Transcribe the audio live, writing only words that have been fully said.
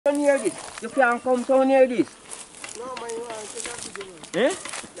so near this. You can't come so near this. No, man, you want to take a video. Eh?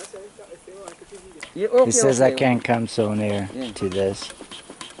 That's if you want to take a video. Yeah, okay, He says okay, I can't come so near to this.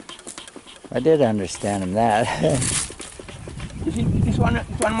 I did understand him that. You see, this one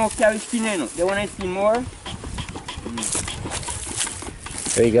more carry spin, you know. They want to spin more.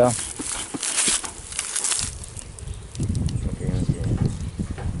 There you go.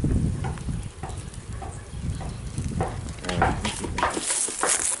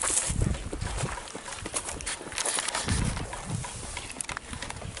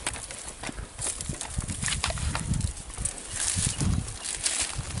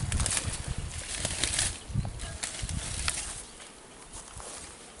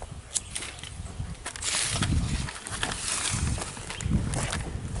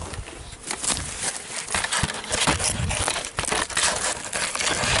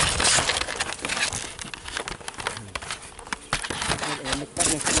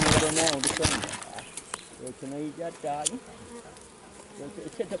 Can I eat that, darling?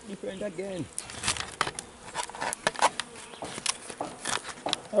 Set up different again.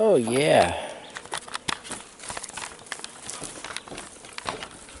 Oh yeah.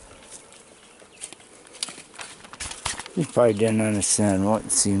 You probably didn't understand one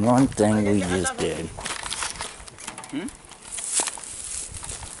thing we just did. Hmm?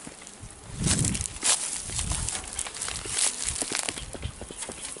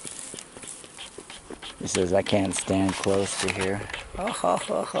 He says I can't stand close to here.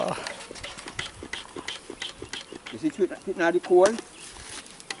 Is it fitting out the cold?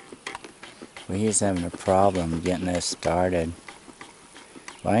 Well, he's having a problem getting this started.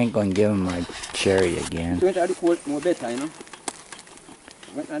 Well, I ain't gonna give him my cherry again. It went out the cold more better, you know.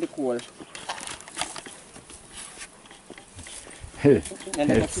 Went out the cold.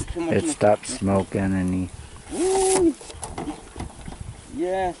 It stopped smoking and he... Ooh.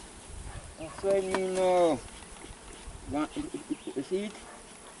 Yeah. That's what I mean now. You see it?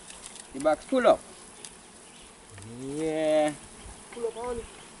 The box full up. Yeah. Pull up on it.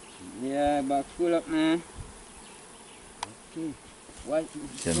 Yeah, box full up, man. Okay. What?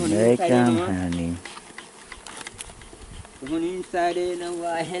 Jamaican honey. The honey inside there now,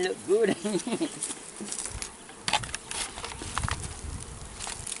 why it look good.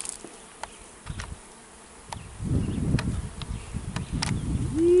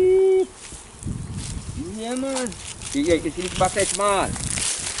 Yeah, man. You see this box is small.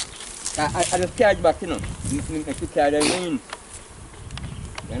 I just carry back, you know. You make you carry them in.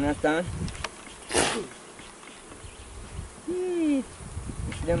 You understand?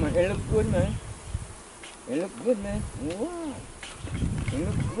 Yeah, man. It look good, man. It look good, man. Wow. It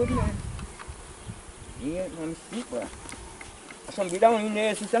look good, man. Yeah, man. Super. Somebody down in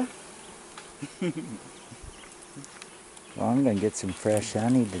there, sister. Well, I'm gonna get some fresh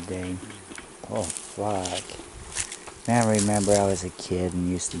honey today. Oh, fuck. Man, I remember I was a kid and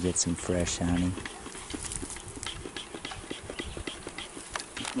used to get some fresh honey.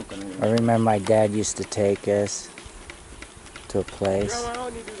 I remember my dad used to take us to a place.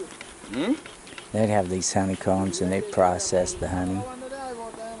 Hmm? They'd have these honeycombs and they'd process the honey.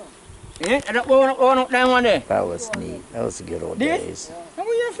 That was neat. That was the good old This? days.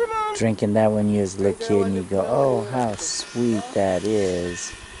 Yes, man. Drinking that when you was a little kid and you go, oh, how sweet that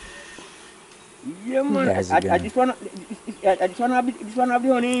is. Yeah, man. Guys I are just wanna have the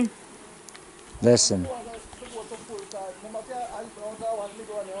honey. Listen,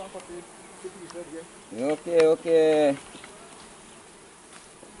 Okay.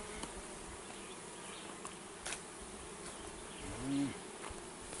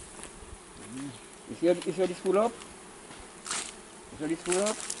 Is your this full up? Is your this full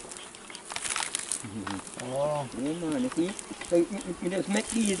up? oh, Yeah, man, you see? So you just make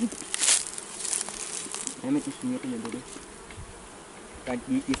these. I make this smooth a little bit. But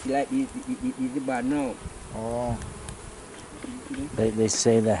if you like these is bad now. oh. They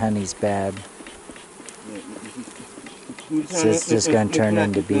say the honey's bad. So it's just gonna turn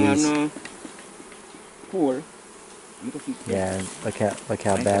into bees. Cool. Yeah, look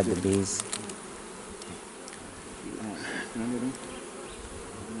how bad the bees.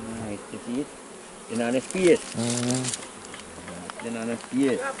 Right, you see it? They're not a space. They're not a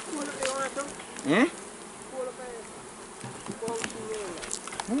space. Eh?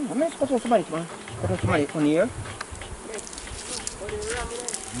 How many spots of somebody, man? Spots of somebody on here?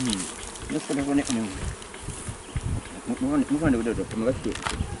 Let's put it on it now. Move on the other. Let's see it.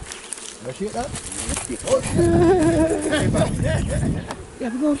 Let's see that? Yeah,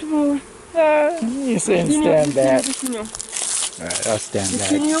 we go some more. You saying stand back. Alright, I'll stand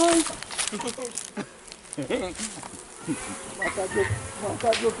back.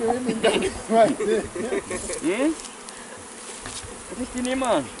 Hmm? What is the name,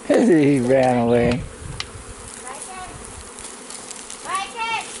 man? He ran away.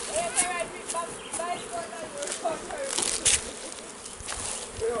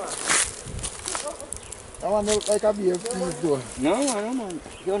 I want to look like a beer, please do. No, man.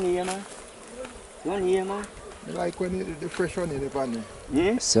 Don't hear, man. Don't hear, man. I like when the fresh one in the pan.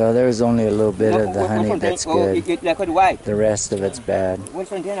 Hmm? So there's only a little bit of the honey that's good. It like white. The rest of it's bad. One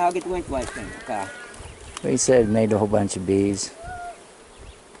something I'll get white thing. Okay. But he said it made a whole bunch of bees.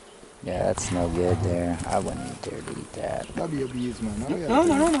 Yeah, that's no good there. I wouldn't dare to eat that. That be a bees, man.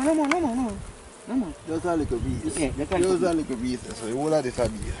 No. Those are little bees. Yeah, that's right. Those are little bees. So the whole of this are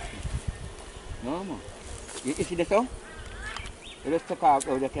bees. No, man. You see the song? You just took out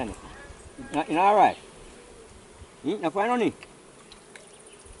the can. You know, all right. You find on it?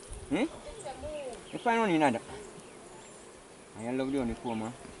 Hmm? You find on it, nada. I love you on the phone,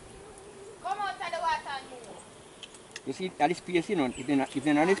 man. Come outside the water and move. You see, that is space, you know, if they're not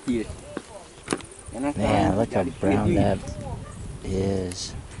the space. You understand? Man, look how brown that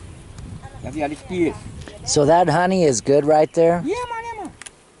is. That's the space. So that honey is good right there? Yeah, man.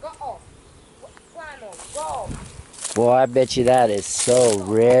 Go up. Go on now. Go. Boy, I bet you that is so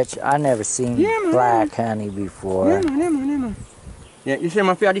rich. I never seen Yeah, man. black honey before. Yeah, man. Yeah, you see,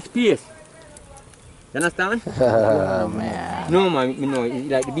 my fear the space. You understand? Oh, man. No, man, you know, it's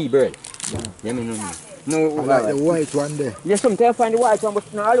like the bee bird. Yeah, me know. No, I like the white one there. yeah, sometimes I find the white one,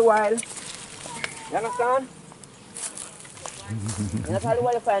 but not all the while. You understand? Not all the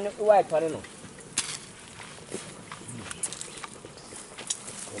while you find the white one, you know.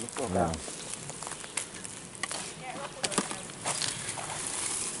 Wow.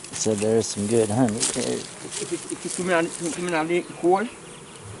 So there's some good honey there. If you come in the coal,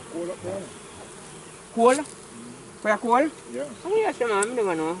 Cold up there. coal, fire coal. Yeah. Oh, yes, man, I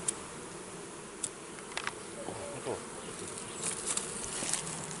never know.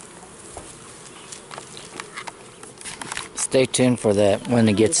 Stay tuned for that when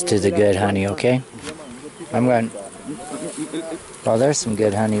it gets to the good honey, okay? I'm going. Oh, there's some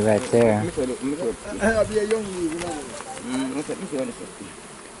good honey right there. I'll be a young leaf, you know.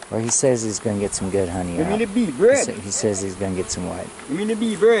 Or he says he's going to get some good honey You mean out. the bee bird? He says he's going to get some white. You mean the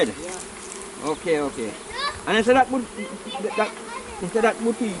bee bird? Okay. And I said that would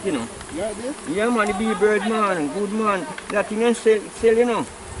eat, you know. Yeah, this? Yeah, man, the bee bird, man, good man. That thing and sell, you know.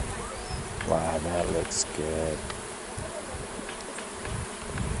 Wow, that looks good.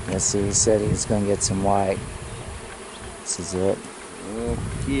 Let's see, he said he was going to get some white. This is it.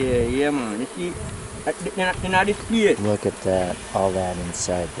 Okay, yeah, man. You see, in this place. Look at that, all that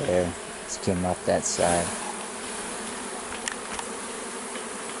inside there. Just came off that side.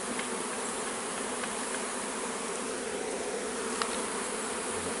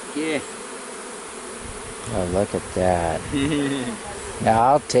 Yeah. Oh, look at that. Now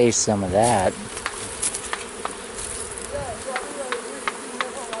I'll taste some of that.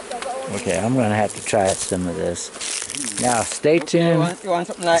 Okay, I'm gonna have to try some of this. Now, stay tuned. You want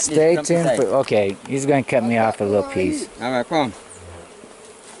something like Stay this? tuned for. Okay, he's gonna cut me off a little piece. All right, come.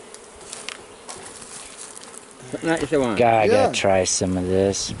 Something like this, you want? God, I Yeah. gotta try some of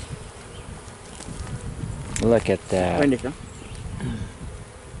this. Look at that. Find this, huh?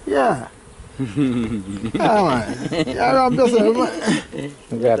 Yeah. Yeah, man. Yeah, I'm just a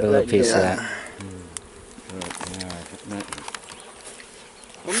Grab a little piece of that.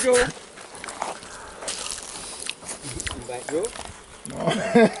 Come, Joe. Invite Joe.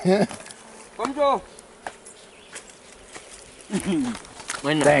 Come, Joe.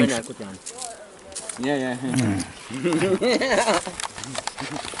 Thanks. Yeah.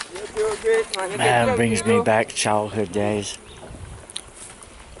 Man, it brings me back to childhood days.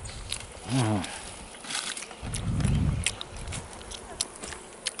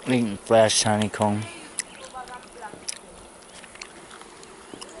 Eating fresh honeycomb.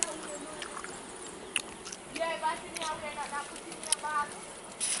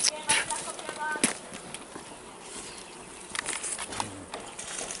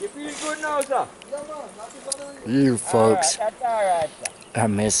 You feel good now, sir? You folks That's all right, sir. are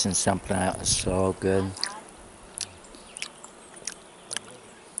missing something that was so good.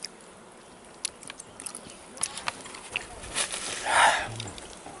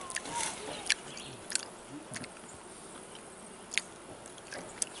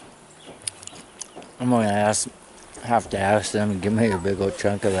 I'm gonna have to ask them to give me a big old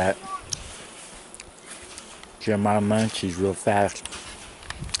chunk of that. Jeremiah munchies real fast.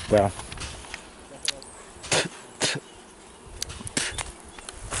 Well,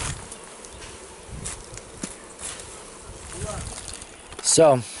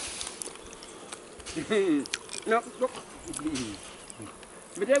 So, No, look.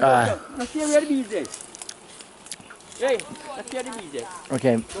 But then, let's see where the bees is. Hey, let's see the bees is.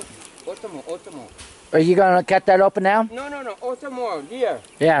 okay. Out some more. Are you gonna cut that open now? No, out some more, dear.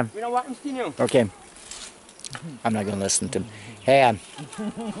 Yeah. We don't want them skin you. Okay. I'm not gonna listen to him. Hey,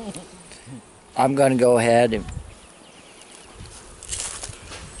 I'm gonna go ahead and.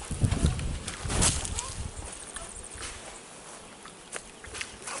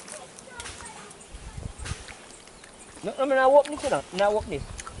 No, now walk this, you know. Now walk this.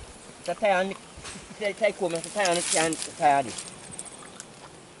 It's a tie on the tie comb, it's a tie on the tie on this.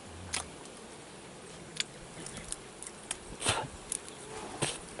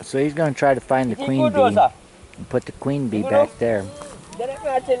 So he's gonna try to find the queen bee and put the queen bee back there. That's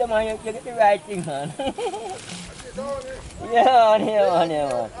what I tell you, man. You get the right thing, man. Yeah,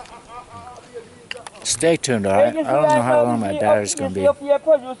 man. Stay tuned, alright? I don't know how long my battery's gonna be. You see up here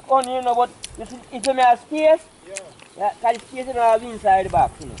produce on here, you know, but it's a mere space. Yeah, because the space is not inside the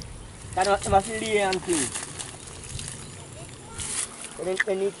box, you know. Because it must lay and things. So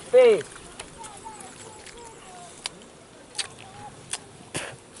they need space.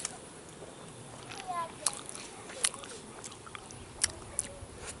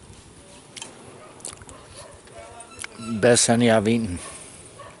 Best honey I've eaten.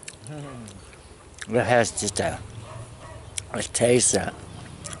 It has just a taste that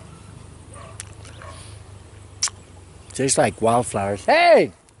tastes like wildflowers.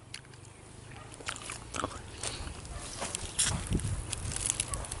 Hey!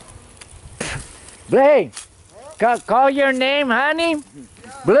 Blake, call your name, honey?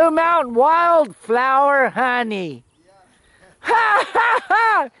 Blue Mountain Wildflower Honey. Ha ha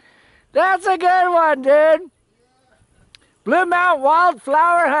ha! That's a good one, dude. Blue Mountain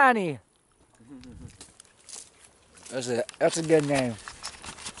Wildflower Honey. That's a good name.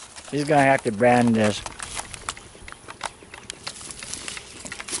 He's gonna have to brand this.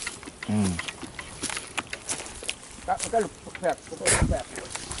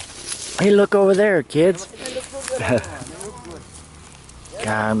 Hey, look over there, kids. God,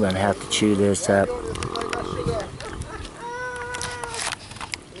 I'm gonna have to chew this up.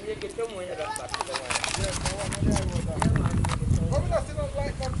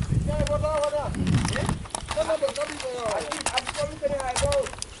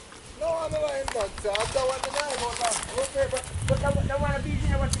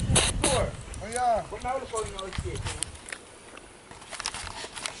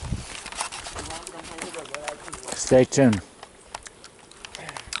 Stay tuned.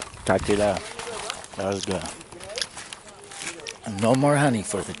 Talk to you later. That was good. No more honey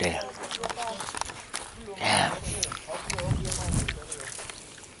for the day. Yeah.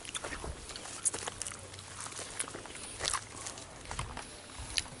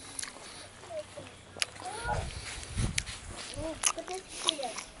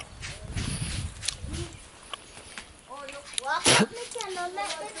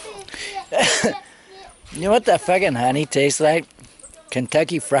 You know what that fucking honey tastes like?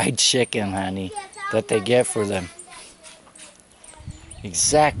 Kentucky Fried Chicken honey that they get for them.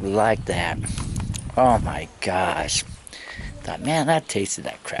 Exactly like that. Oh my gosh. Thought, man, that tasted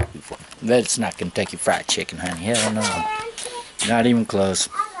that crap before. But it's not Kentucky Fried Chicken honey. Hell no. Not even close.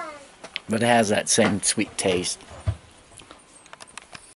 But it has that same sweet taste.